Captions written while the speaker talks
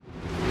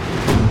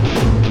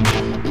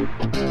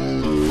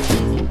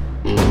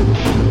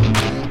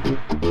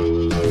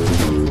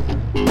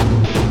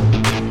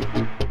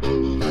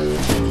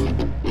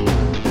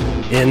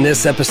In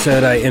this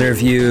episode, I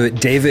interview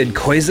David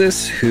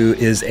Koizis, who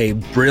is a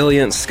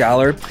brilliant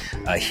scholar.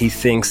 He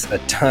thinks a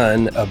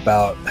ton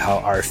about how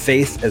our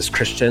faith as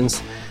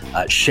Christians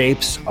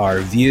shapes our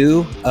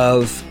view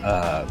of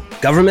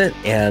government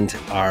and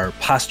our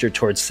posture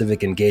towards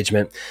civic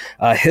engagement.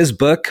 His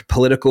book,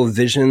 Political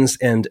Visions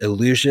and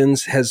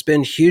Illusions, has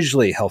been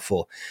hugely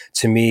helpful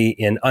to me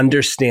in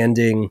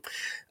understanding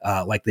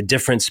like the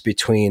difference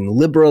between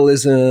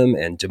liberalism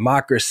and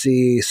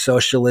democracy,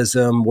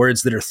 socialism,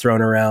 words that are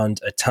thrown around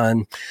a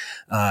ton.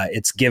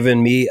 It's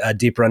given me a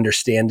deeper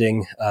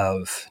understanding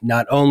of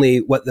not only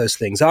what those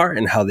things are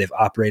and how they've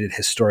operated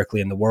historically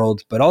in the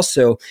world, but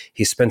also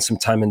he spent some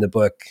time in the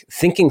book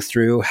thinking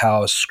through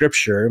how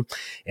Scripture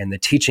and the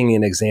teaching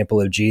and example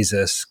of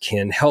Jesus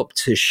can help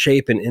to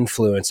shape and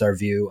influence our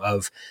view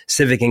of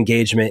civic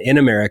engagement in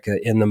America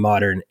in the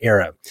modern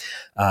era.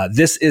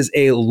 This is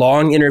a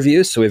long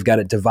interview, so we've got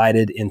it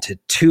divided into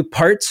two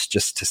parts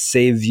just to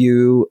save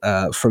you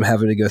from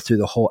having to go through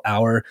the whole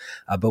hour.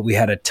 But we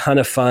had a ton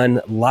of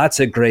fun, lots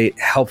of great,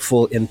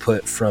 helpful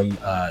input from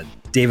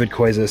David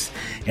Koizis,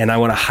 and I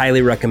want to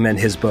highly recommend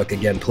his book,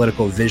 again,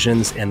 Political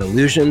Visions and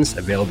Illusions,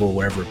 available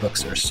wherever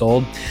books are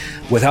sold.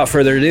 Without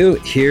further ado,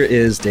 here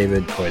is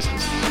David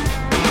Koizis.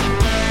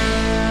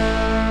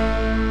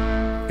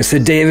 So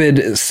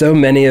David, so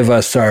many of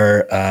us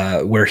are,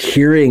 we're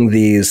hearing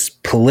these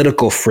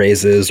political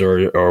phrases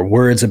or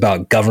words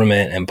about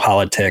government and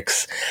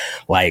politics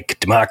like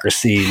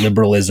democracy,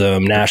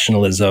 liberalism,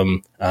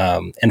 nationalism.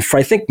 And for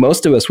I think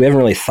most of us, we haven't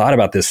really thought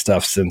about this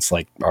stuff since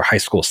like our high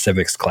school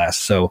civics class.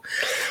 So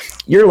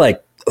you're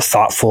like a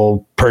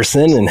thoughtful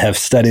person and have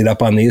studied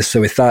up on these.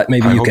 So we thought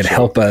maybe you could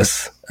help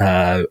us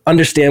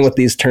understand what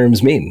these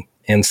terms mean.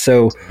 And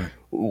so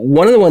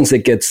one of the ones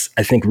that gets,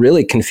 I think,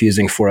 really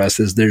confusing for us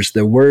is there's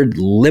the word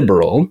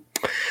liberal,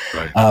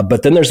 right.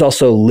 But then there's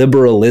also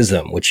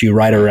liberalism, which you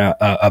write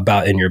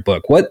about in your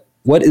book. What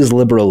is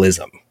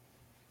liberalism?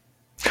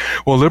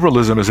 Well,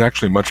 liberalism is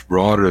actually much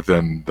broader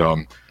than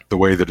the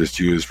way that it's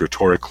used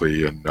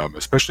rhetorically, and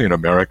especially in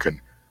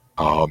American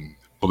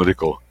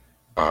political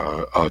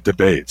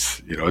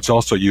debates. You know, it's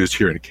also used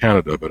here in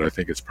Canada, but I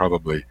think it's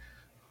probably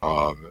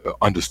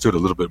understood a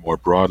little bit more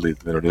broadly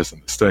than it is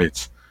in the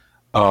States.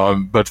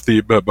 But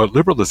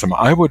liberalism,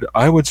 I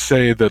would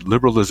say that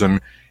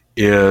liberalism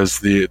is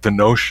the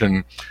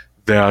notion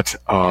that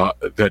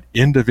that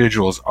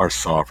individuals are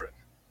sovereign.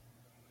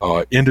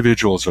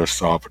 Individuals are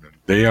sovereign.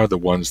 They are the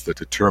ones that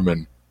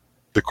determine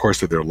the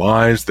course of their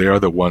lives. They are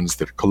the ones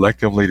that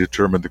collectively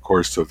determine the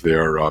course of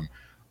their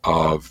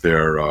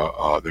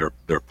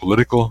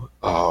political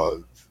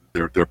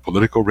their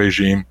political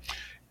regime.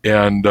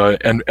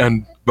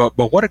 But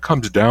what it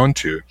comes down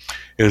to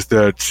is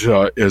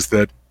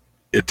that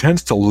it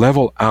tends to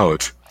level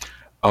out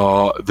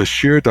the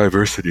sheer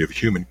diversity of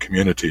human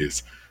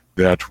communities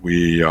that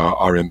we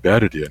are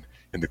embedded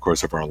in the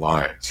course of our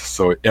lives.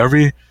 So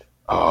every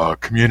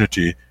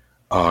community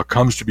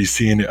comes to be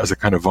seen as a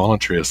kind of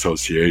voluntary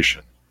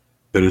association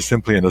that is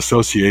simply an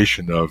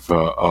association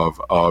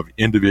of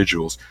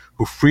individuals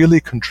who freely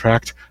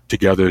contract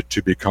together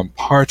to become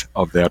part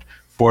of that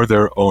for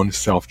their own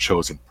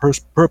self-chosen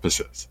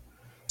purposes.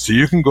 So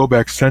you can go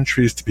back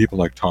centuries to people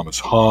like Thomas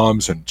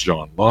Hobbes and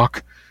John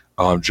Locke.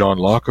 John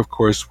Locke, of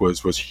course,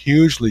 was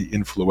hugely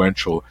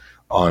influential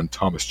on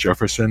Thomas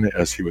Jefferson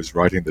as he was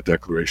writing the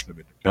Declaration of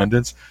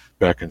Independence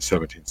back in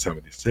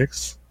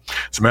 1776.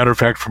 As a matter of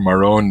fact, from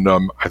our own,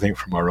 I think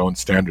from our own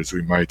standards,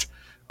 we might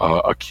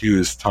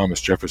accuse Thomas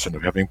Jefferson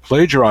of having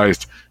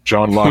plagiarized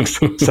John Locke's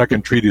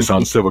second treatise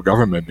on civil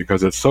government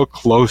because it's so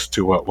close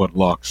to what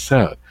Locke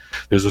said.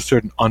 There's a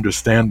certain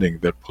understanding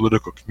that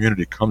political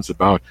community comes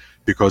about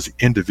because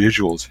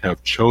individuals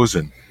have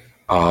chosen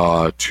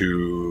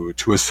to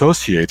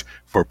associate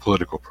for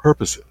political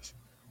purposes.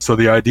 So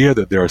the idea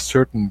that there are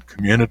certain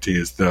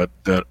communities that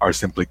are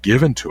simply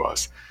given to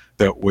us,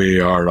 that we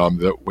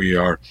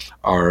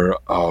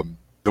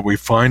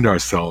find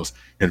ourselves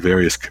in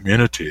various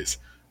communities,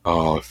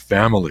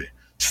 family,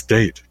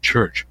 state,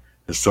 church,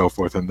 and so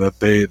forth, and that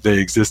they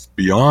exist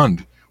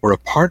beyond or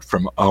apart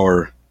from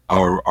our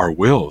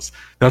wills.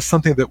 That's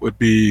something that would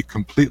be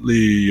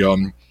completely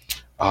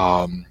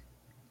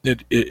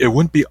it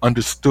wouldn't be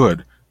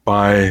understood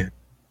by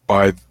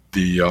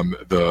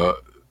the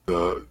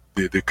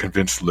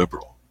convinced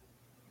liberal.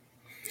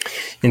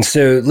 And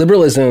so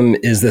liberalism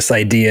is this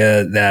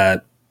idea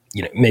that,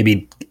 you know,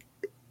 maybe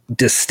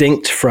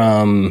distinct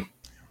from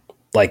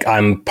like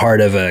I'm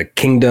part of a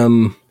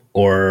kingdom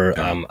or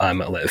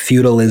I'm a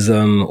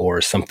feudalism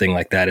or something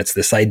like that. It's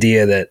this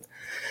idea that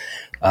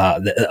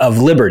of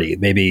liberty.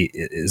 Maybe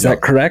is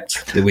that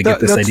correct? That we get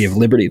this idea of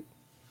liberty?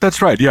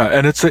 That's right. Yeah,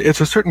 and it's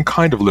a certain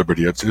kind of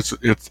liberty.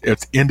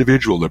 It's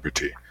individual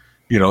liberty.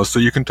 You know, so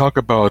you can talk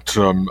about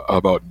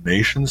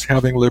nations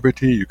having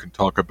liberty. You can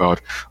talk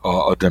about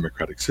a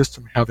democratic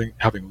system having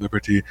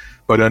liberty.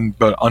 But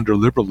under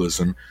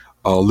liberalism,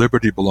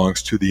 liberty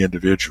belongs to the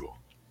individual.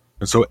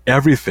 And so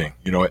everything,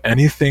 you know,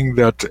 any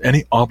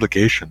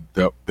obligation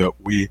that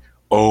we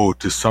owe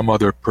to some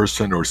other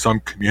person or some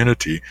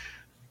community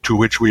to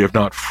which we have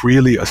not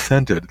freely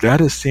assented,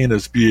 that is seen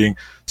as being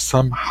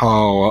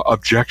somehow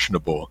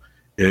objectionable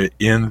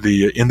in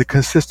the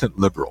consistent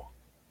liberal.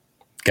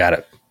 Got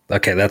it.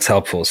 Okay, that's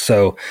helpful.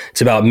 So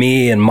it's about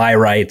me and my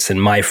rights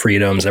and my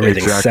freedoms.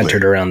 Everything's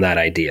centered around that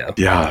idea.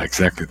 Yeah,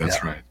 exactly.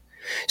 That's right.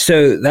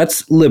 So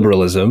that's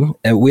liberalism.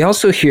 And we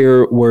also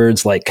hear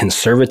words like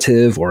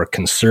conservative or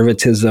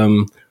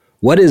conservatism.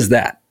 What is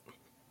that?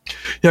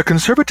 Yeah,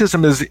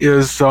 conservatism is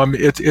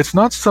it's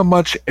not so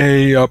much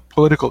a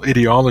political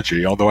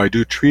ideology, although I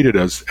do treat it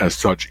as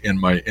such in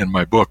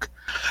my book.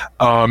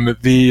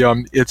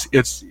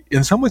 It's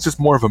in some ways it's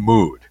more of a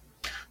mood.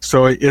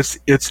 So it's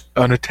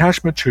an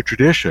attachment to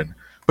tradition,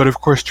 but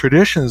of course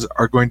traditions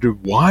are going to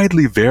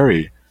widely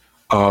vary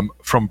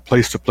from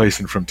place to place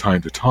and from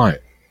time to time.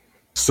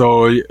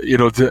 So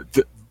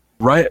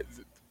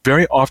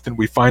very often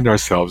we find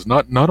ourselves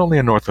not only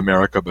in North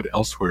America but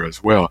elsewhere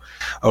as well.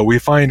 We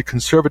find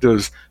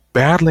conservatives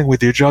battling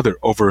with each other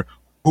over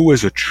who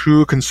is a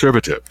true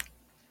conservative.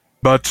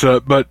 But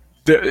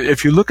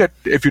if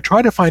you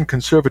try to find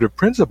conservative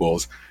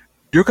principles,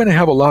 you're going to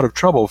have a lot of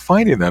trouble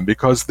finding them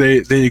because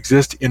they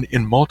exist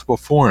in multiple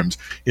forms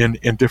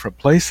in different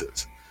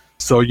places.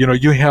 So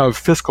you have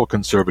fiscal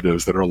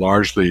conservatives that are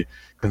largely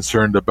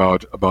concerned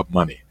about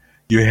money.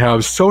 You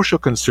have social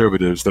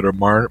conservatives that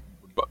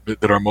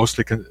are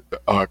mostly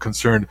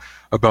concerned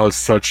about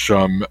such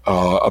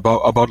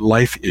about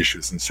life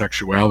issues and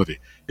sexuality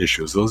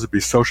issues. Those would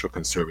be social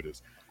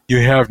conservatives. You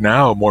have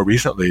now, more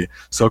recently,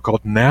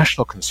 so-called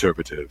national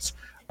conservatives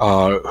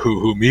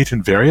who meet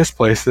in various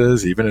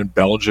places, even in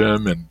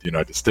Belgium and the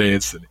United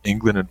States and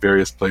England and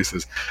various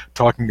places,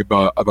 talking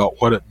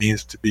about what it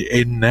means to be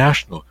a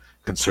national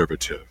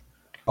conservative.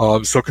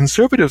 So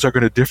conservatives are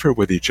going to differ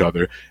with each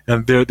other,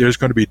 and there's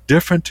going to be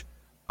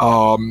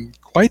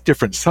quite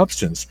different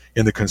substance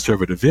in the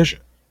conservative vision.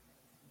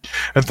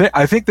 And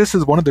I think this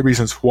is one of the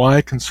reasons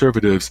why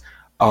conservatives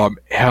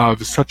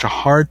have such a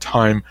hard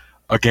time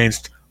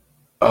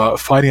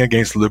fighting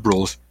against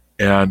liberals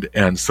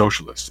and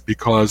socialists,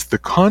 because the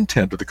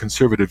content of the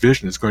conservative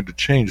vision is going to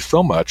change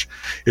so much.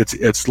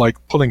 It's like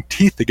pulling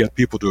teeth to get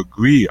people to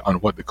agree on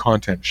what the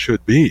content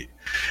should be.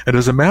 And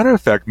as a matter of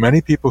fact,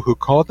 many people who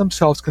call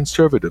themselves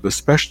conservative,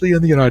 especially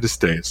in the United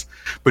States,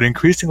 but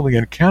increasingly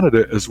in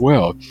Canada as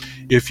well,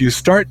 if you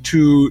start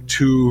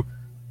to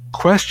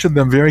question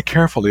them very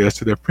carefully as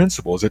to their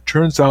principles, it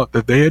turns out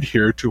that they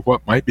adhere to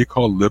what might be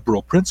called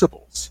liberal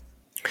principles.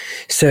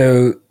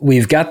 So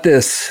we've got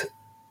this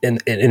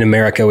in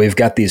America, we've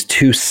got these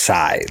two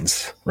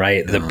sides,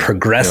 right? The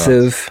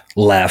progressive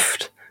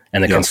left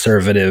and the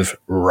conservative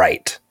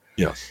right.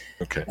 Yes.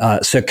 Okay.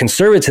 So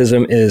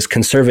conservatism is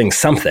conserving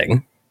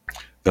something.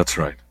 That's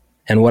right.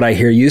 And what I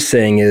hear you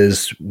saying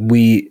is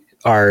we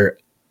are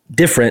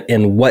different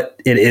in what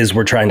it is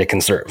we're trying to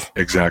conserve.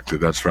 Exactly.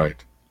 That's right.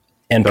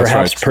 And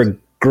perhaps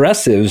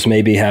progressives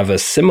maybe have a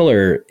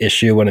similar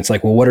issue when it's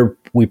like, well, what are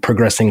we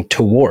progressing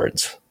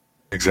towards?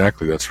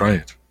 Exactly. That's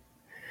right.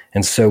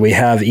 And so we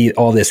have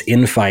all this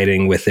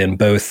infighting within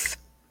both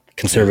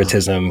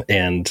conservatism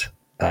and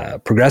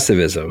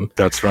progressivism.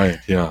 That's right.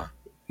 Yeah.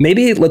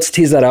 Maybe let's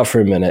tease that out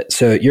for a minute.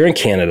 So you're in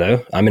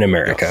Canada. I'm in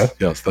America.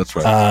 Yes, that's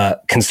right.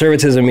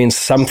 Conservatism means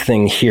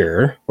something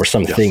here or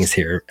some things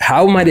here.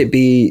 How might it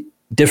be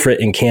different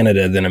in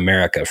Canada than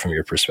America from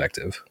your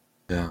perspective?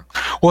 Yeah.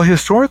 Well,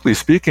 historically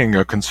speaking,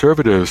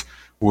 conservatives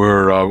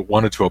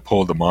wanted to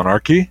uphold the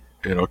monarchy.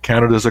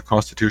 Canada is a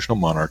constitutional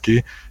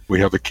monarchy. We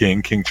have a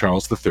king, King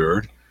Charles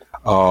III.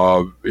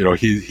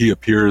 He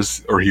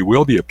appears, or he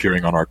will be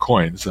appearing on our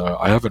coins.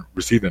 I haven't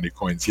received any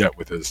coins yet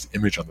with his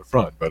image on the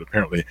front, but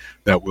apparently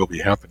that will be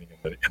happening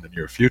in the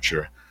near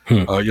future.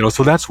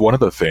 So that's one of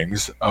the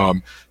things.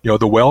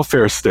 The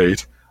welfare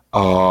state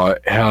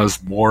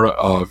has more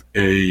of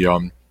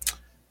a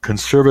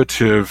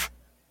conservative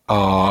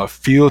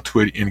feel to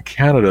it in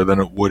Canada than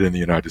it would in the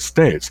United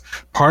States,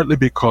 partly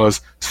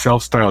because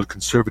self-styled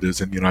conservatives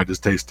in the United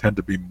States tend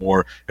to be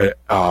more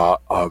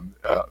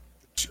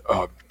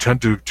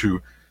tend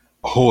to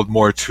hold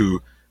more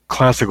to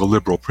classical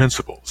liberal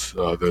principles,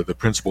 the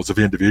principles of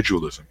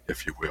individualism,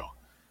 if you will.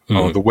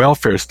 The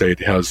welfare state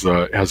has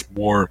a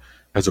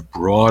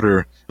broader,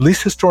 at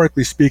least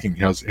historically speaking,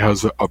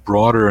 has a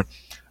broader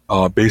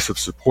base of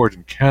support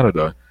in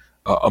Canada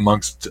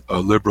amongst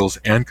liberals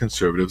and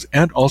conservatives,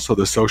 and also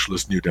the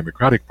Socialist New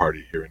Democratic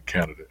Party here in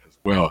Canada as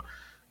well,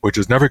 which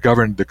has never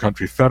governed the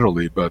country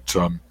federally,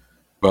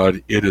 but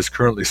it is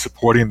currently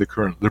supporting the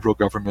current Liberal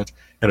government,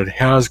 and it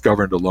has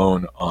governed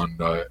alone on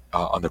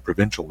the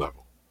provincial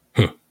level.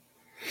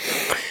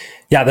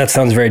 Yeah, that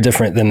sounds very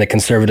different than the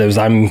conservatives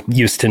I'm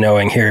used to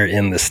knowing here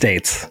in the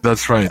States.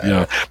 That's right,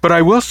 yeah. But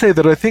I will say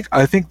that I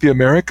think the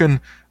American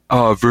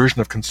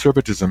version of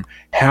conservatism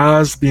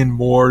has been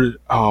more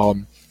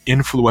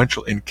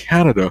influential in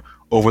Canada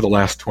over the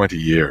last 20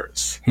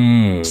 years.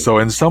 So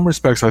in some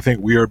respects, I think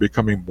we are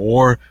becoming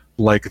more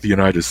like the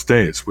United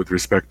States with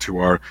respect to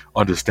our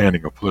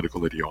understanding of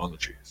political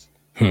ideologies.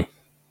 And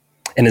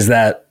is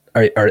that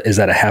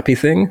a happy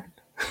thing?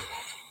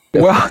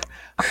 Well,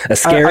 a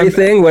scary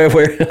thing? Where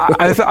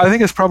I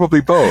think it's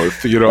probably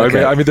both.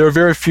 Okay. I mean, there are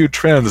very few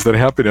trends that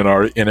happen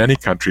in any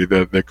country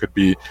that could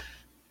be,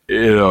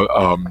 you know,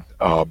 um,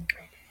 um,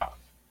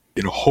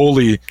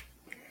 wholly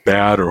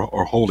bad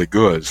or wholly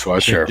good. So I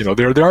think Sure.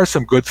 there are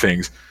some good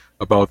things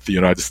about the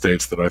United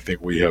States that I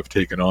think we have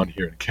taken on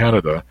here in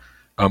Canada.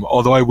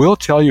 Although I will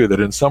tell you that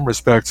in some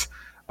respects,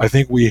 I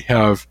think we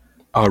have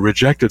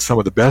rejected some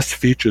of the best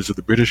features of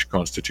the British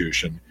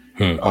Constitution.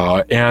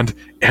 And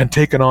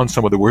taken on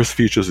some of the worst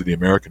features of the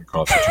American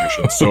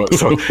Constitution. So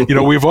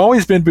we've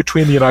always been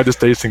between the United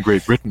States and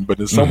Great Britain, but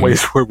in some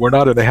ways we're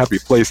not in a happy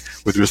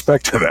place with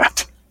respect to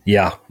that.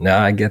 Yeah, no,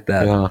 I get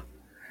that. Yeah.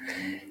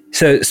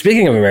 So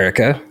speaking of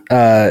America,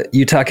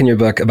 you talk in your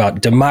book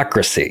about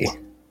democracy,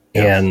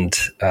 and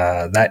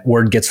that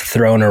word gets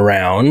thrown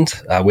around.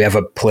 We have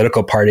a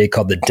political party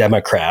called the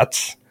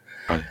Democrats.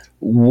 Right.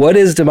 What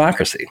is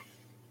democracy?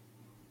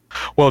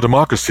 Well,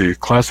 democracy,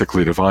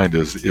 classically defined,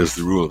 is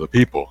the rule of the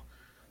people.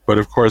 But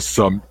of course,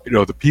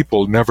 the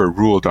people never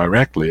rule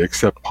directly,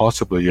 except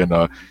possibly in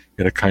a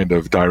kind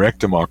of direct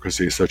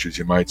democracy, such as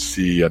you might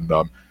see in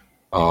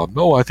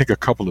I think a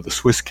couple of the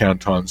Swiss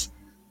cantons.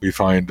 We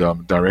find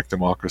direct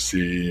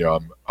democracy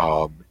in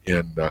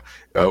the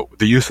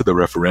use of the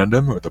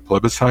referendum or the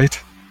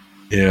plebiscite,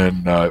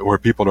 where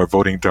people are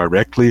voting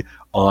directly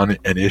on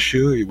an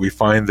issue. We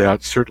find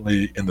that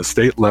certainly on the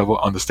state level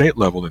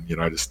in the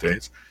United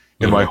States.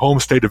 In my home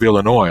state of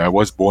Illinois, I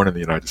was born in the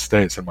United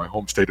States. In my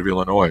home state of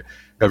Illinois,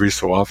 every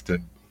so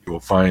often you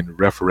will find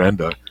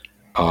referenda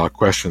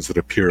questions that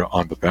appear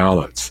on the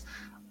ballots.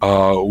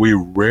 We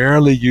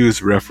rarely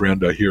use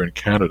referenda here in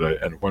Canada,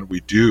 and when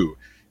we do,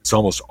 it's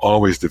almost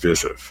always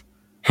divisive.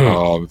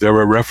 There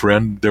were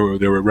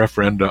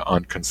referenda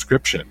on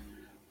conscription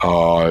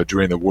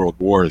during the World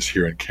Wars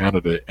here in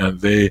Canada,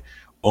 and they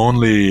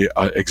only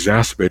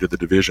exacerbated the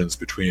divisions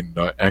between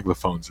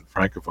Anglophones and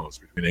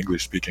Francophones, between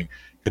English-speaking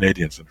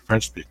Canadians and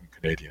French-speaking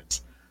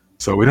Canadians.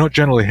 So we don't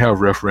generally have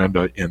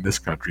referenda in this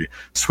country.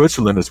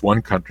 Switzerland is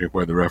one country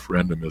where the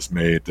referendum is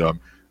made,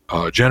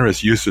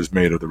 generous use is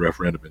made of the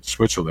referendum in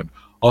Switzerland,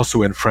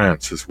 also in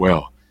France as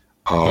well.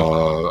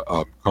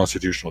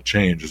 Constitutional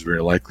change is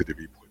very likely to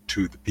be put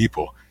to the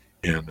people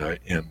in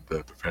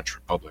the French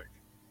Republic.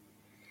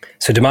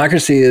 So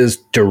democracy is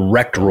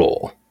direct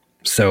rule.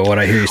 So what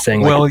I hear you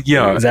saying,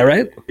 yeah, is that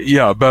right?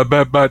 Yeah, but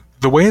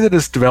the way that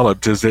it's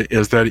developed is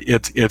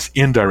that it's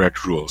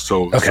indirect rule.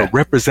 So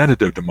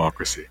representative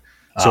democracy.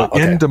 So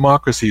in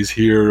democracies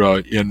here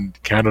in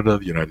Canada,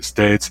 the United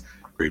States,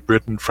 Great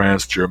Britain,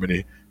 France,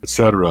 Germany,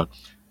 etc.,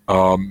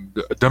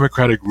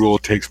 democratic rule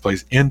takes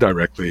place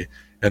indirectly,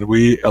 and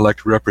we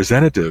elect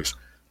representatives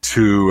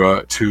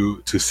to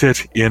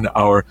sit in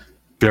our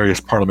various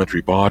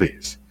parliamentary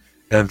bodies,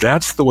 and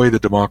that's the way the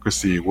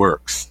democracy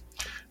works.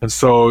 And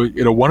so,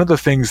 one of the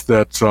things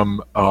that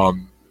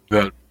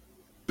that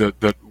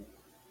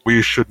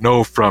we should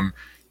know from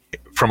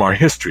our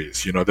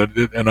histories,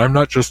 and I'm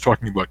not just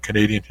talking about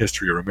Canadian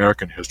history or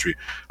American history.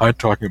 I'm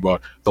talking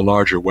about the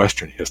larger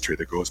Western history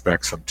that goes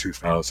back some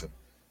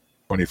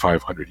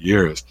 2,500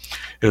 years,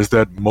 is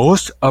that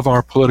most of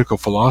our political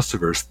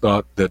philosophers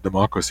thought that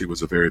democracy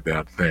was a very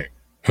bad thing.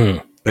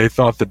 They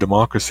thought that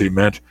democracy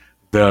meant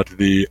that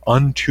the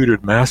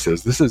untutored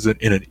masses, this is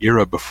in an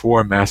era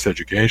before mass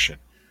education,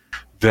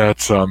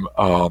 that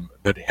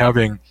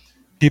having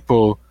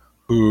people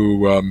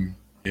who,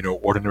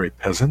 ordinary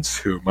peasants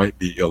who might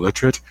be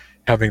illiterate,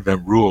 having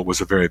them rule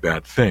was a very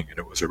bad thing, and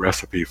it was a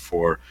recipe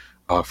for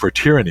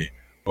tyranny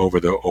over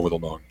the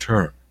long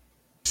term.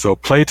 So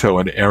Plato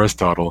and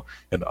Aristotle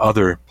and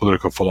other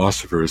political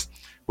philosophers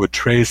would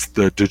trace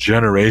the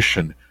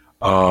degeneration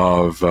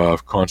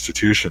of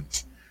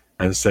constitutions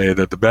and say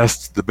that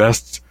the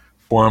best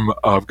form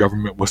of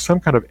government was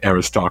some kind of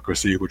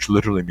aristocracy, which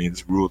literally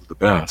means rule of the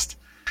best,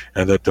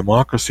 and that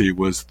democracy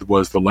was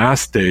the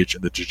last stage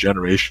in the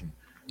degeneration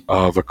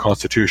of a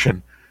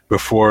constitution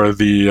before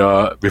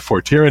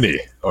tyranny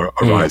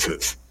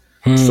arises.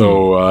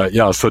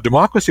 So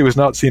democracy was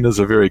not seen as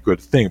a very good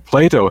thing.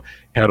 Plato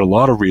had a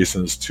lot of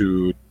reasons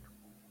to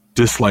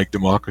dislike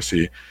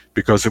democracy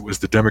because it was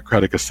the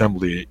democratic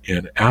assembly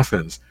in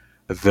Athens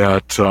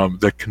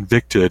that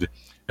convicted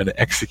and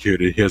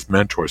executed his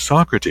mentor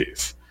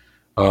Socrates.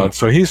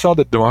 So he saw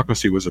that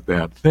democracy was a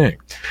bad thing.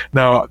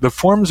 Now, the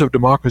forms of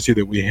democracy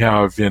that we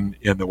have in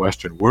the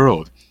Western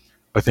world,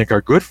 I think,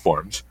 are good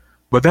forms,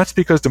 but that's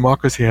because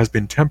democracy has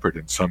been tempered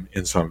in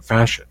some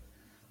fashion.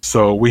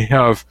 So we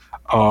have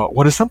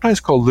what is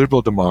sometimes called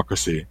liberal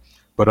democracy,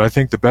 but I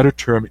think the better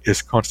term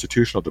is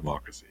constitutional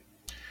democracy.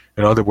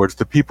 In other words,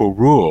 the people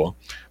rule,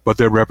 but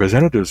their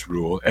representatives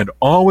rule, and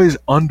always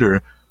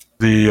under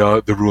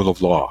the rule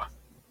of law.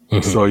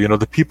 So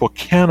the people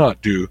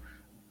cannot do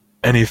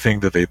anything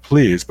that they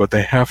please, but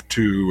they have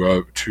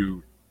to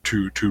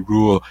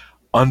rule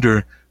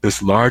under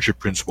this larger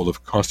principle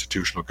of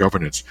constitutional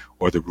governance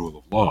or the rule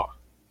of law.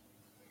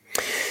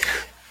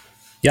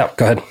 Yeah,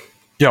 go ahead.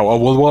 Yeah,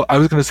 well, I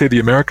was going to say the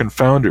American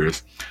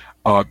founders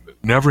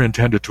never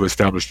intended to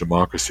establish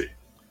democracy.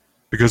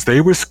 because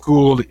they were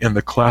schooled in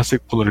the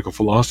classic political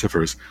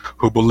philosophers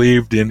who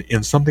believed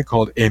in something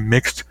called a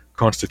mixed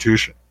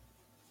constitution.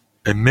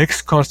 A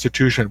mixed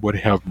constitution would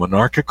have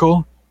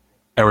monarchical,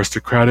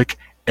 aristocratic,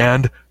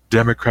 and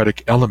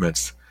democratic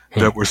elements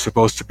that were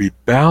supposed to be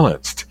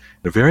balanced,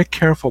 a very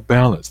careful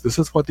balance. This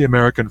is what the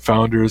American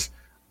founders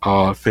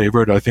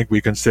favored. I think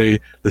we can say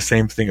the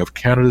same thing of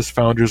Canada's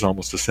founders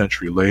almost a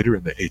century later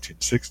in the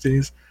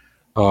 1860s.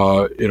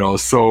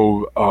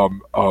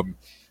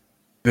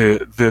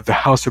 The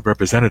House of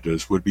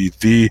Representatives would be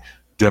the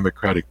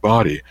democratic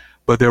body,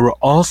 but there were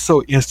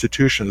also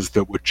institutions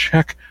that would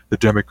check the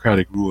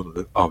democratic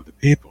rule of the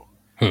people.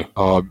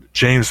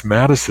 James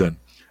Madison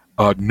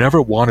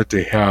never wanted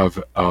to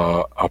have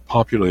a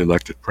popularly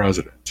elected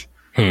president.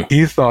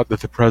 He thought that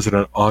the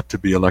president ought to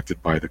be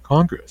elected by the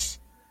Congress,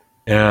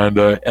 and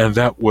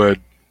that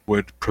would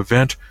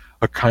prevent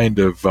a kind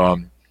of a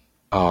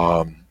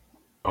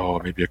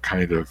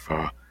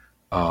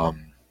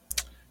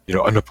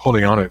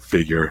Napoleonic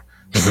figure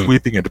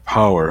sweeping into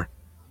power.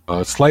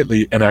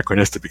 Slightly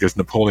anachronistic because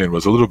Napoleon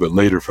was a little bit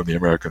later from the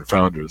American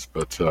founders,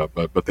 but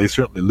they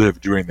certainly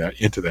lived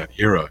into that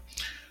era.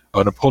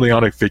 A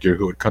Napoleonic figure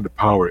who would come to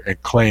power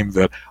and claim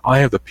that I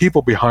have the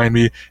people behind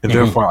me, and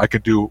therefore I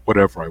can do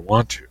whatever I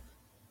want to.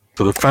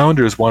 So the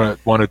founders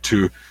wanted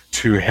to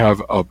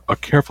have a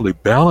carefully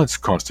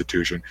balanced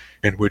constitution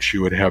in which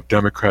you would have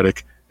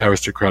democratic,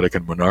 aristocratic,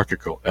 and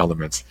monarchical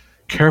elements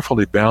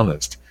carefully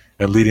balanced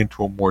and leading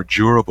to a more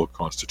durable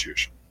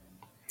constitution.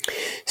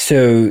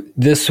 So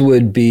this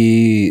would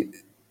be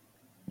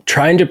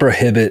trying to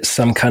prohibit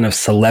some kind of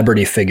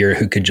celebrity figure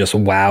who could just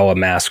wow a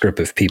mass group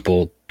of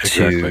people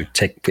to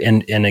take,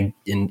 and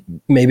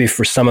maybe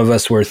for some of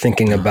us, we're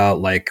thinking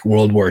about like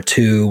World War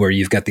II, where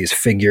you've got these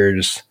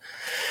figures,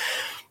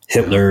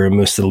 Hitler,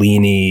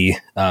 Mussolini,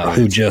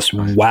 who just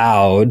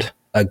wowed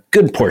a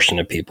good portion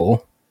of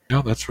people.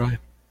 Yeah, that's right.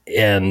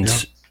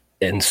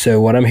 And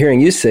so what I'm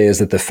hearing you say is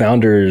that the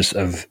founders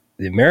of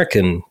the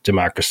American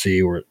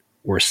democracy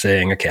were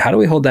saying, okay, how do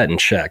we hold that in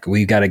check?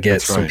 We got to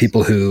get some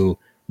people who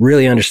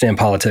really understand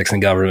politics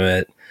and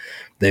government.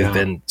 They've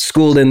been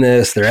schooled in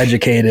this. They're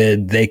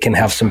educated. They can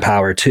have some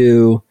power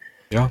too.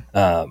 Yeah.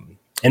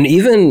 And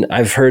even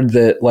I've heard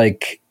that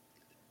like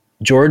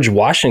George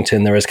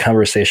Washington, there was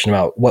conversation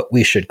about what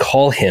we should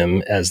call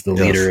him as the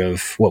leader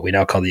of what we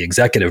now call the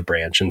executive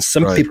branch. And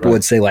some people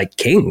would say like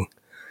king.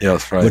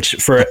 Yes, right. Which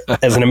for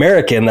as an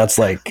American, that's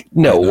like,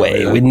 no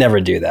way. We'd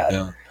never do that.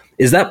 Yeah.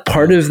 Is that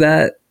part of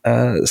that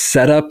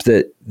setup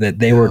that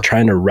they were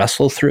trying to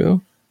wrestle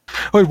through?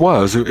 Oh, it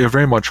was. It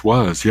very much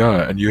was.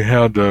 Yeah, and you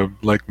had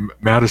like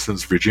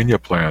Madison's Virginia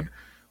plan,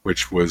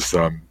 which was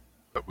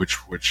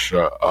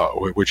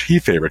which he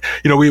favored.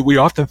 You know, we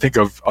often think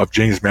of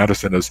James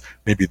Madison as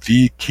maybe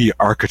the key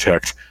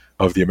architect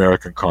of the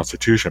American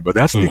Constitution, but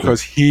that's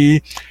because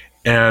he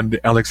and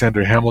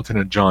Alexander Hamilton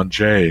and John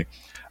Jay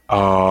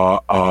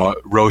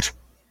wrote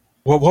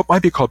what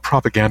might be called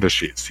propaganda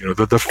sheets, you know,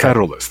 the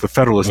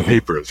Federalist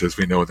Papers, as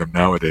we know them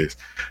nowadays,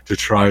 to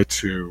try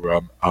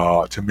to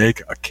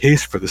make a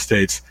case for the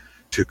states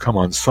to come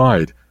on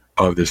side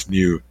of this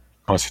new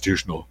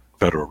constitutional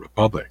federal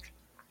republic.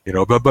 You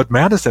know, but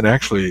Madison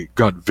actually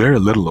got very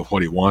little of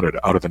what he wanted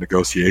out of the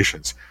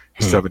negotiations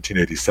in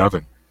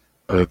 1787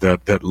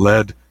 that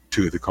led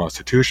to the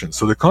Constitution.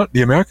 So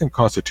the American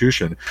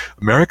Constitution,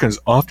 Americans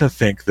often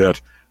think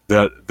that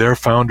their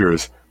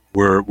founders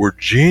were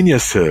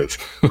geniuses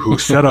who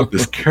set up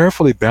this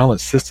carefully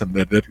balanced system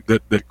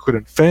that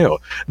couldn't fail.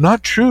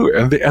 Not true,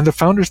 and the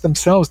founders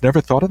themselves never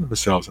thought of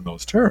themselves in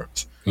those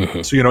terms.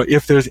 So, you know,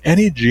 if there's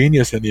any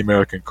genius in the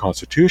American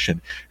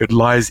Constitution, it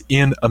lies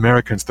in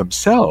Americans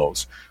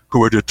themselves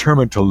who are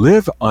determined to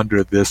live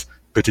under this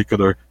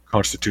particular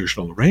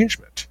constitutional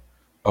arrangement,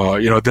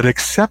 that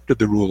accepted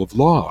the rule of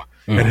law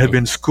and had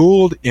been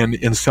schooled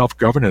in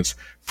self-governance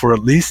for at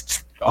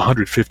least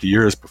 150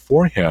 years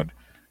beforehand,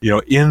 you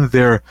know, in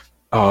their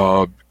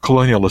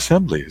colonial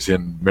assemblies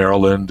in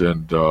Maryland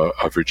and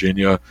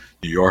Virginia,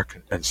 New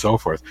York, and so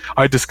forth.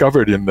 I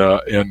discovered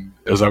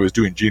as I was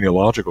doing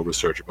genealogical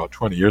research about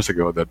 20 years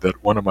ago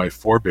that one of my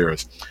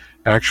forebears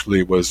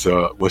actually was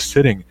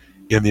sitting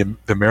in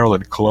the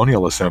Maryland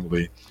Colonial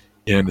Assembly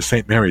in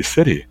St. Mary's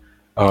City.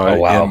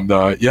 In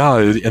the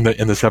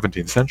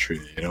 17th century.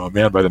 You know, a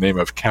man by the name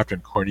of Captain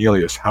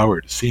Cornelius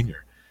Howard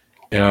Sr.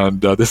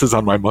 And this is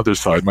on my mother's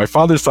side. My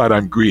father's side,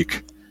 I'm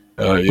Greek.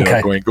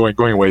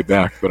 Going way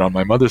back, but on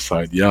my mother's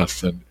side,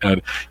 yes, and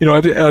you know,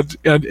 and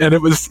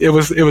it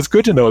was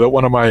good to know that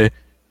one of my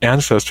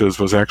ancestors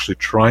was actually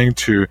trying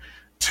to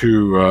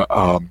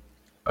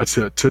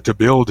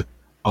build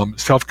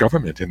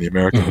self-government in the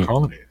American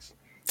colonies.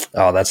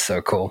 Oh, that's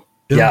so cool.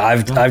 Yeah,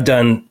 I've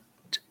done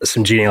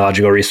some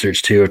genealogical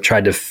research too. I've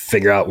tried to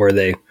figure out where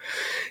they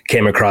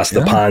came across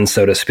the pond,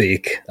 so to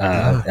speak,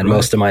 and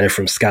most of mine are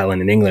from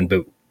Scotland and England,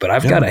 but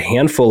I've got a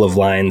handful of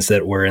lines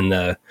that were in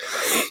the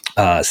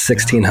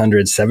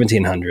 1600s,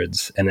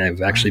 1700s, and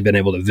I've actually been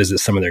able to visit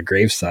some of their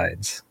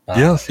gravesides.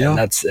 And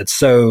it's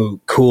so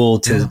cool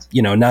to,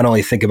 you know, not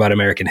only think about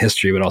American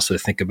history, but also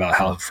think about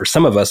how for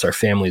some of us, our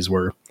families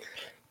were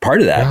part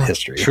of that Yeah,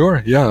 history.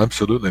 sure. Yeah,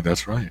 absolutely.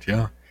 That's right.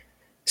 Yeah.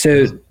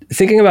 So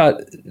thinking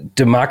about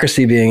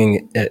democracy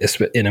being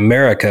in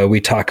America,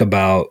 we talk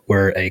about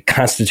we're a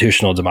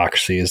constitutional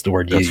democracy is the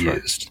word you That's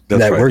right. used.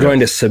 That's that right, we're yeah. going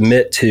to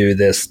submit to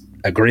this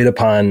agreed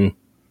upon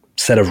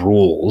set of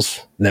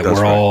rules that That's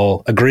we're right.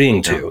 all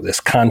agreeing to, this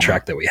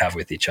contract that we have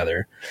with each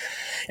other.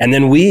 And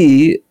then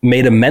we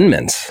made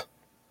amendments.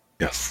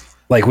 Yes.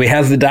 Like we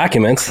have the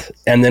documents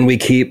and then we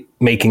keep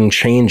making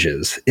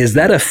changes. Is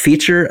that a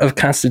feature of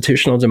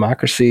constitutional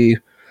democracy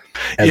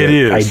as It an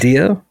is.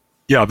 idea?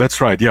 Yeah,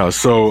 that's right. Yeah.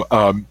 So,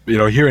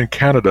 here in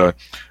Canada,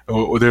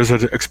 there's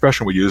an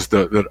expression we use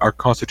that our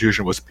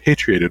Constitution was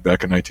patriated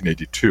back in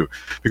 1982,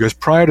 because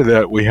prior to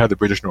that, we had the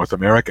British North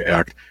America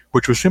Act,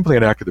 which was simply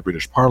an act of the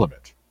British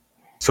Parliament.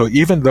 So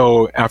even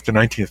though after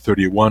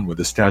 1931, with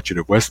the Statute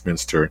of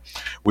Westminster,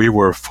 we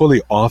were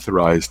fully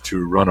authorized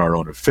to run our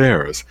own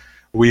affairs,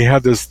 we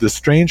had this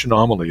strange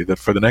anomaly that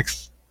for the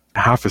next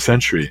half a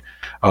century,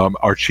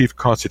 our chief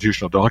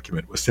constitutional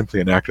document was simply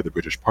an act of the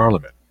British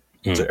Parliament.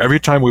 So every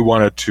time we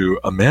wanted to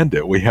amend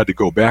it, we had to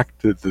go back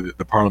to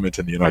the Parliament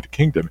in the United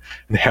Kingdom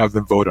and have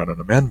them vote on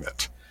an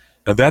amendment.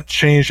 And that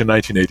changed in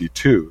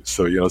 1982.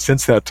 So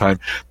since that time,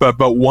 but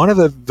one of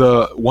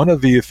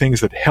the things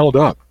that held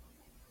up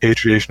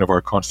patriation of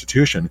our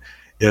Constitution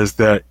is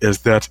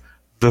that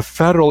the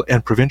federal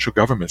and provincial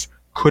governments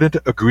couldn't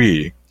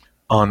agree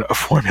on a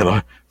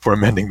formula for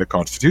amending the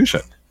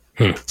Constitution.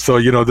 So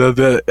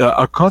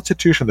a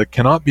Constitution that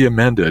cannot be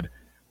amended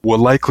will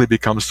likely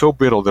become so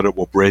brittle that it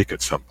will break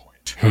at some point.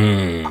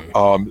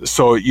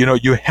 So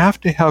you have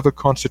to have a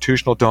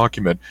constitutional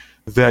document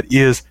that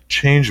is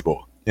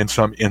changeable in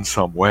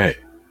some way.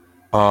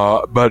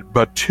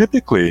 But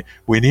typically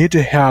we need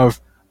to have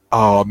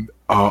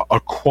a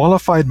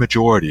qualified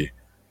majority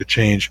to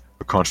change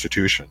the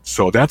Constitution.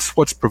 So that's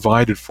what's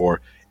provided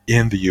for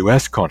in the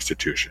U.S.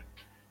 Constitution.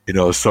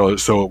 So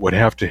it would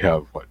have to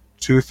have what,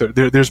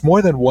 2/3. There's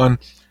more than one.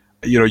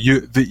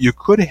 You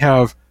could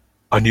have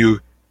a new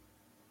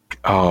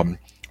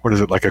what is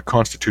it, like a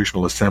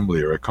constitutional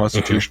assembly or a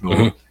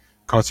constitutional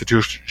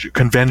constitutional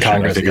convention.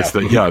 Congress, I think it's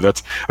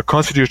that's a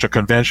constitutional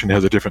convention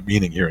has a different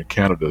meaning here in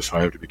Canada, so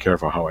I have to be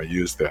careful how I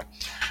use that.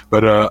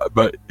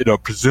 But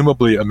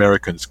presumably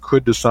Americans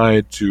could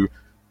decide to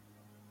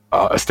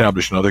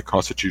establish another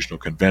constitutional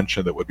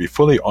convention that would be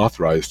fully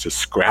authorized to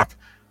scrap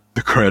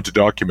the current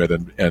document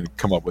and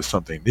come up with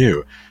something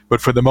new.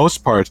 But for the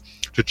most part,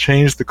 to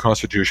change the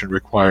Constitution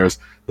requires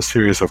a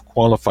series of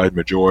qualified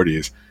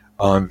majorities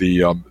on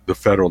the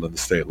federal and the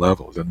state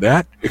levels. And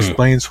that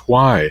explains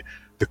why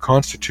the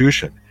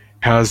Constitution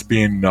has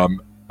been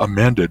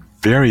amended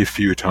very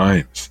few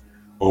times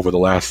over the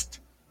last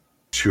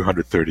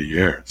 230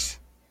 years.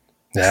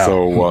 Yeah.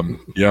 So,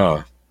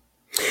 yeah.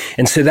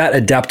 And so that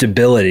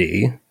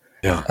adaptability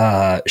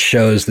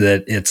shows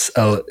that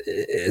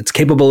it's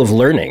capable of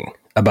learning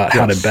about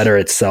how to better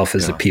itself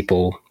as a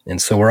people.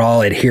 And so we're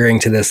all adhering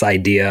to this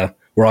idea.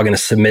 We're all going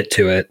to submit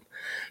to it.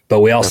 But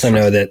we also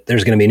know that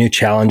there's going to be new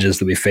challenges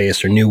that we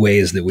face or new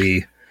ways that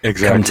we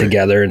come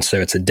together. And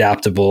so it's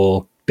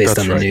adaptable based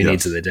on the new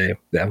needs of the day.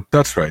 Yeah.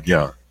 That's right.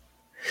 Yeah.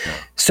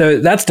 So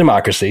that's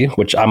democracy,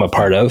 which I'm a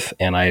part of,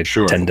 and I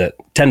tend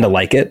to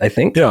like it, I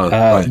think.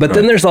 Yeah, but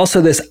then there's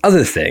also this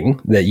other thing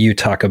that you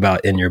talk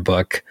about in your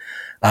book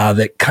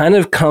that kind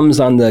of comes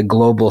on the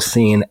global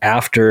scene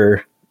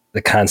after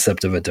the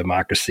concept of a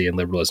democracy and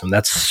liberalism.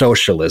 That's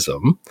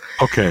socialism.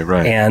 Okay,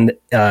 right. And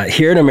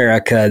here in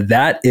America,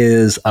 that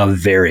is a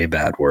very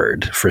bad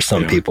word for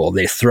some people.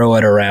 They throw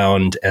it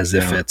around as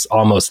if it's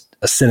almost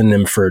a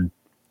synonym for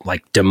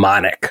like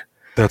demonic.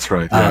 That's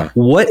right. Yeah.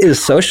 What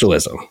is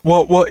socialism?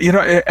 Well,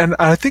 and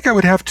I think I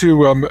would have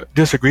to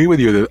disagree with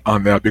you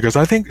on that, because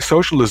I think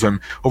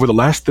socialism over the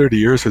last 30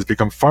 years has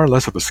become far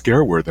less of a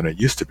scare word than it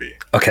used to be.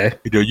 Okay.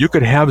 You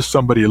could have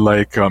somebody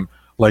like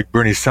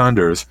Bernie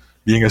Sanders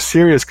being a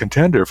serious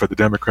contender for the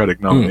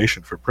Democratic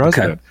nomination for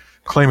president,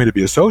 claiming to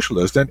be a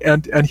socialist,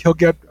 and he'll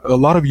get a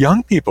lot of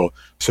young people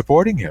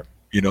supporting him.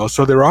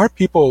 So there are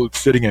people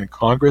sitting in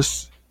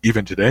Congress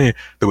even today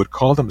that would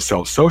call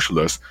themselves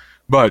socialists.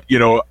 But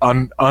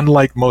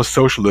unlike most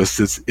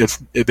socialists,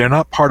 they're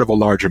not part of a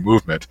larger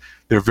movement.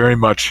 They're very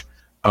much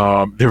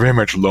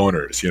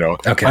loners.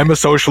 Okay. I'm a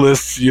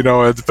socialist,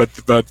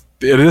 but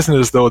it isn't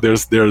as though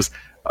there's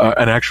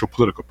an actual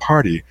political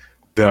party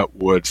that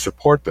would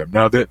support them.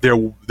 Now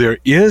there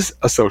is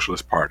a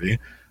socialist party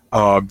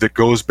that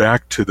goes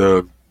back to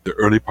the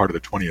early part of the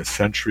 20th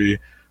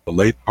century, the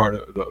late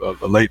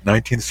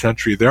 19th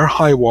century. Their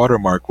high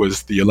watermark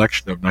was the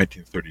election of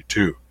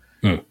 1932,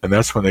 and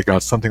that's when they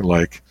got something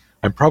like,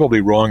 I'm probably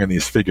wrong in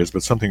these figures,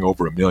 but something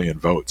over 1 million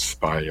votes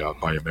by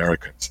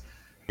Americans.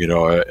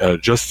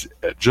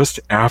 Just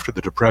after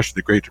the Depression,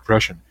 the Great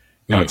Depression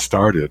had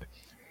started.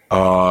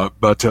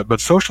 But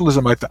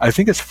socialism, I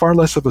think it's far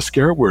less of a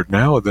scare word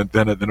now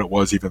than it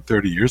was even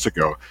 30 years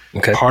ago.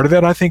 Okay. Part of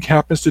that, I think,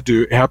 has to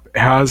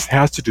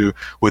do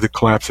with the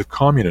collapse of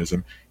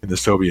communism in the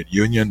Soviet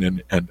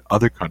Union and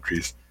other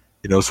countries.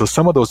 So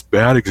some of those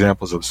bad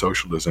examples of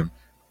socialism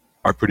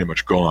are pretty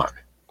much gone.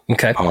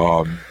 Okay.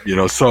 But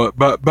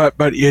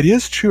it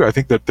is true. I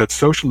think that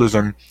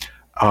socialism,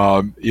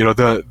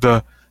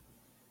 the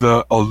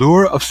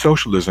allure of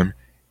socialism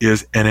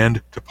is an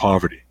end to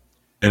poverty,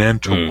 an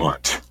end to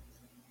want.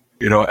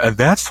 And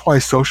that's why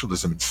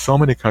socialism in so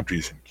many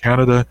countries, in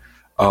Canada,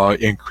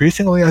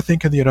 increasingly, I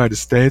think, in the United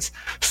States,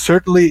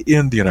 certainly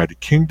in the United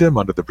Kingdom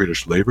under the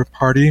British Labour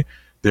Party,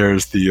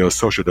 there's the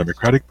Social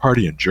Democratic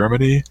Party in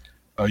Germany.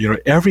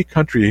 Every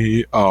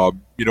country,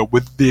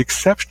 with the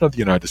exception of the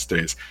United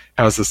States,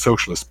 has a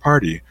socialist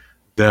party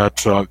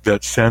that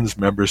sends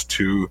members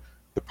to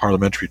the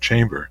parliamentary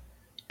chamber,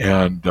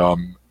 and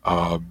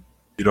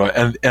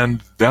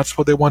and that's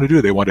what they want to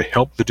do. They want to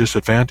help the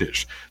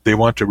disadvantaged. They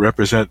want to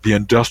represent the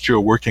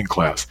industrial working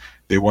class.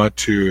 They want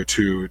to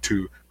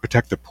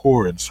protect the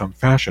poor in some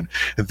fashion,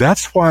 and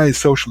that's why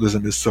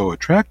socialism is so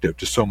attractive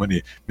to so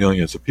many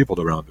millions of people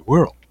around the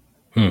world.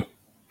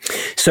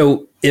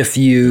 So if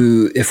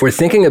we're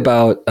thinking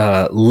about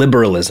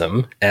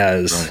liberalism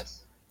as Right.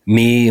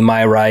 me,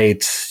 my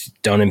rights,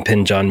 don't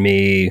impinge on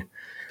me,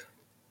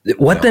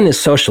 what then is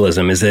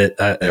socialism? Is it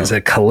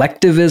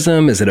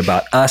collectivism? Is it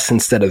about us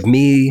instead of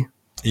me?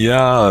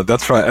 Yeah,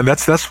 that's right, and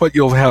that's what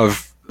you'll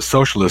have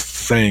socialists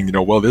saying.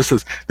 Well, this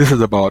is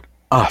about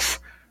us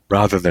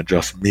rather than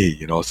just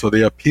me. So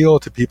they appeal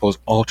to people's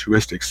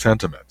altruistic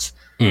sentiments.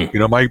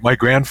 My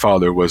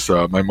grandfather was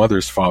my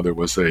mother's father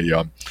was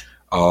worked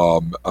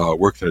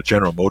at a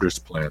General Motors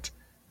plant,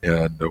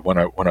 and when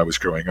I was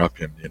growing up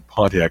in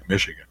Pontiac,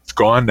 Michigan. It's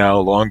gone now,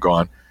 long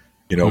gone.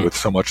 With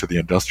so much of the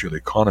industrial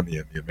economy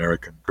in the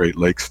American Great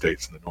Lakes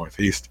states in the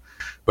Northeast.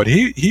 But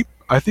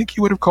I think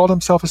he would have called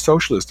himself a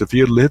socialist. If he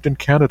had lived in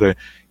Canada,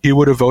 he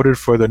would have voted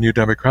for the New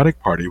Democratic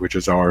Party, which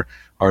is our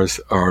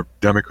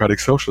Democratic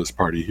Socialist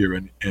Party here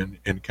in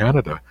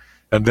Canada.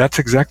 And that's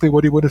exactly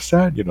what he would have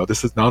said.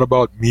 This is not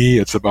about me,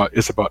 it's about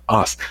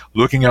us,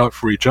 looking out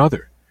for each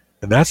other.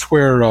 And that's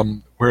where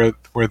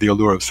the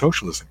allure of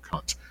socialism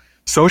comes.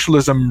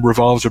 Socialism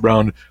revolves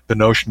around the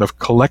notion of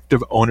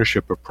collective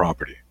ownership of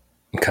property.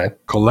 Okay.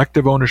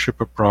 Collective ownership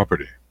of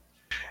property.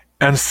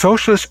 And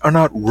socialists are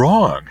not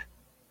wrong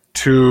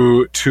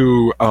to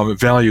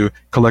value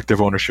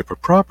collective ownership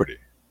of property.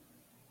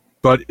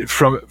 But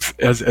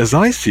as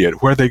I see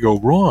it, where they go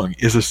wrong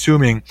is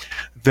assuming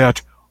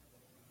that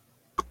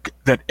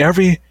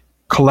every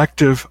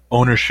collective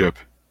ownership,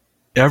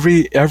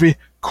 every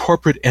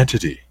corporate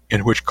entity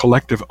in which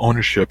collective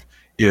ownership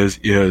is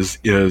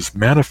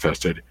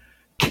manifested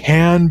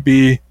can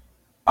be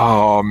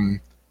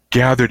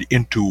gathered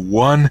into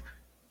one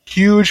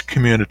huge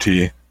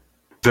community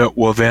that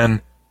will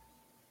then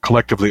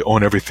collectively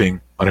own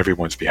everything on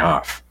everyone's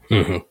behalf.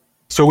 Mm-hmm.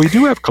 So we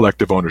do have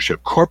collective ownership,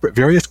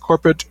 various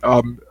corporate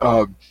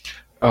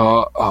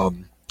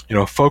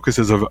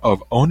focuses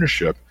of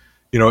ownership.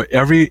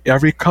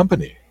 Every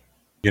company,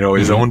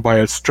 is owned by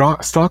its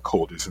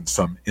stockholders in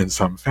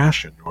some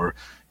fashion. Or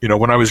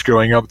when I was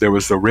growing up, there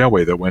was a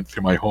railway that went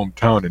through my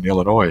hometown in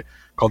Illinois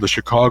called the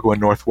Chicago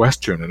and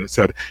Northwestern, and it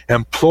said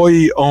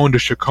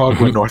employee-owned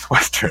Chicago and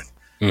Northwestern.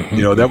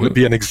 That would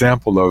be an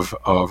example of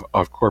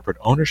corporate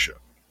ownership.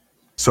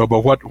 So,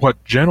 but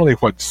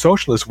what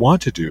socialists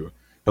want to do,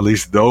 at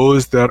least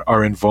those that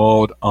are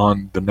involved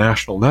on the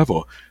national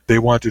level, they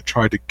want to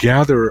try to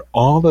gather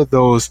all of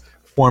those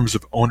forms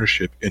of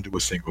ownership into a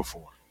single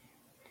form.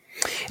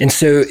 And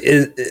so,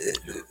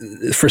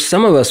 for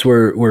some of us,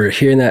 we're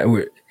hearing that.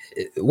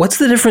 What's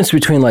the difference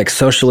between like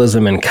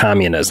socialism and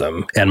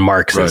communism and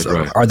Marxism?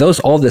 Right. Are those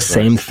all the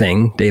same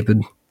thing,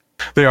 David?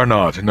 They are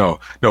not. No.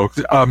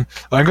 I'm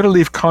going to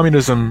leave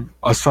communism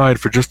aside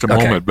for just a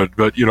moment.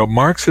 But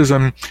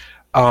Marxism.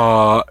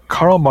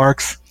 Karl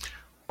Marx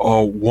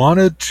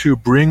wanted to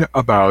bring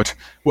about,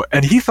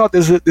 and he thought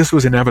this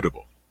was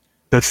inevitable,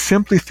 that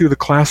simply through the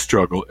class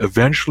struggle,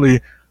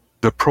 eventually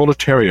the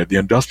proletariat, the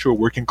industrial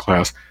working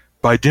class,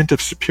 by dint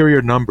of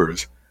superior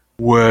numbers,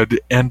 would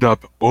end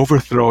up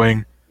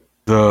overthrowing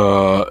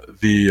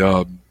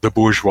the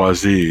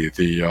bourgeoisie,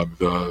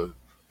 the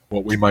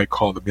what we might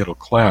call the middle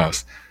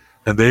class,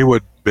 and they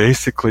would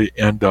basically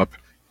end up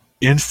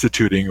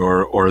instituting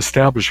or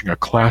establishing a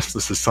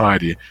classless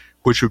society,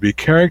 which would be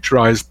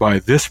characterized by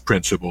this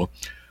principle: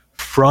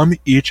 from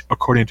each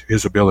according to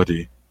his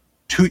ability,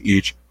 to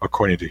each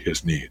according to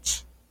his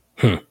needs.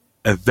 And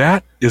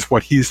that is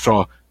what he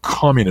saw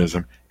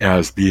communism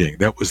as being.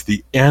 That was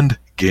the end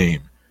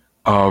game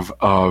of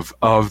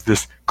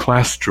this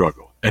class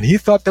struggle. And he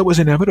thought that was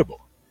inevitable.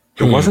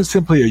 It wasn't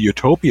simply a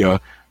utopia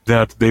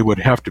that they would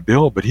have to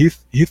build, but he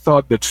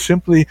thought that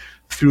simply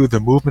through the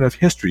movement of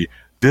history,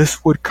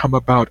 this would come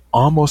about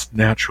almost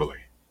naturally.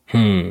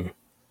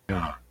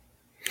 Yeah.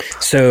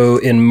 So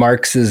in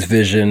Marx's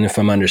vision, if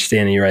I'm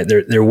understanding you right,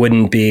 there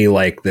wouldn't be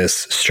like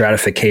this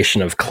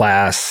stratification of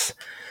class,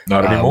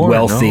 Not anymore,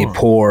 wealthy, no.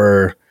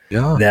 poor,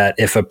 Yeah. that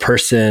if a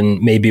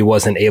person maybe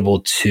wasn't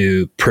able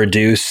to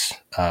produce,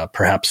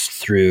 perhaps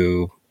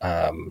through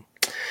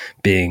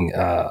being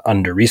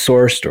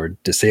under-resourced or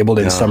disabled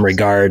in some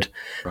regard,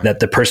 that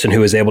the person who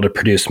was able to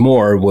produce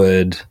more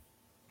would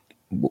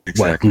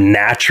what,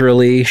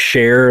 naturally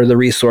share the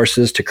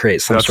resources to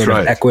create some sort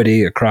of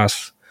equity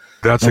across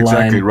That's the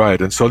exactly line.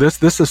 right. And so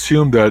this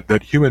assumed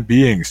that human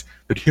beings,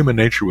 that human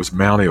nature was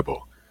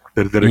malleable,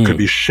 that it could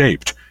be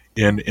shaped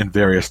in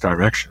various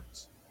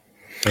directions.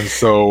 And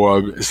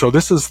so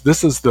this is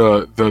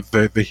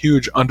the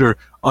huge under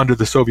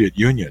the Soviet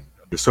Union,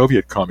 the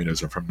Soviet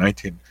communism from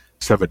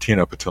 1917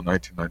 up until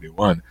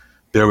 1991,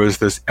 there was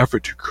this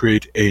effort to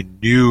create a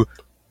new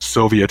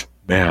Soviet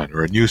man,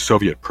 or a new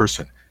Soviet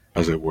person,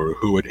 as it were,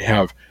 who would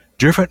have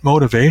different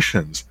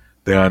motivations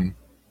than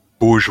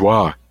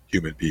bourgeois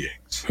human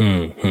beings.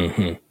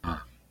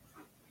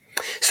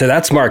 So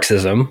that's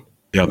Marxism.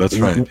 Yeah, that's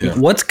right. Yeah.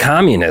 What's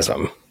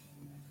communism?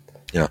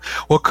 Yeah.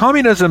 Well,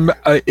 communism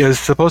is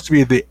supposed to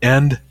be the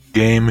end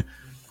game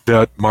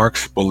that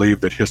Marx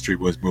believed that history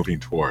was moving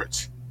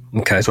towards.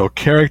 Okay. So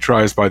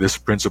characterized by this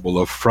principle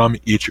of from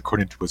each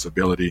according to his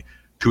ability,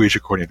 to each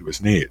according to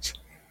his needs.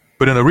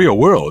 But in the real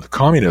world,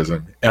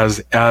 communism,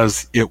 as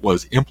it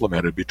was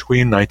implemented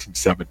between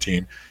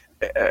 1917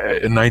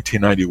 and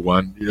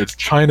 1991,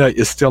 China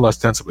is still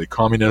ostensibly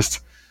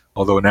communist,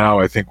 although now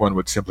I think one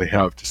would simply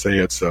have to say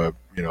it's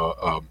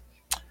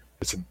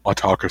it's an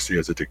autocracy,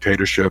 it's a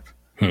dictatorship.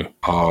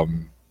 But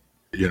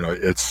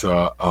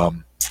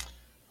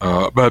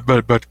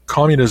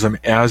communism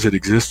as it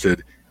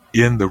existed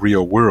in the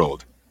real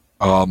world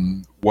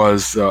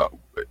was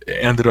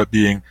ended up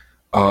being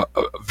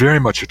very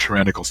much a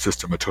tyrannical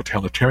system, a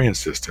totalitarian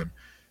system,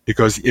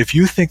 because if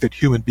you think that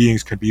human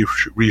beings can be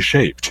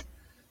reshaped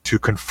to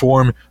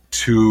conform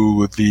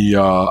to the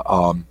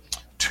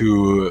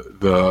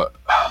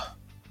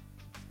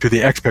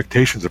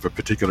expectations of a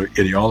particular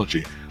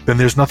ideology, then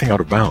there's nothing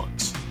out of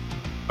bounds.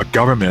 A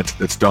government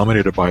that's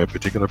dominated by a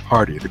particular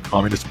party, the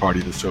Communist Party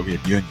of the Soviet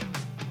Union,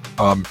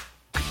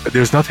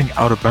 there's nothing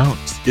out of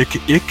bounds.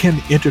 It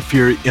can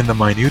interfere in the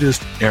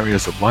minutest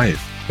areas of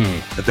life.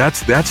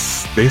 That's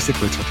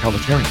basically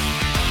totalitarian.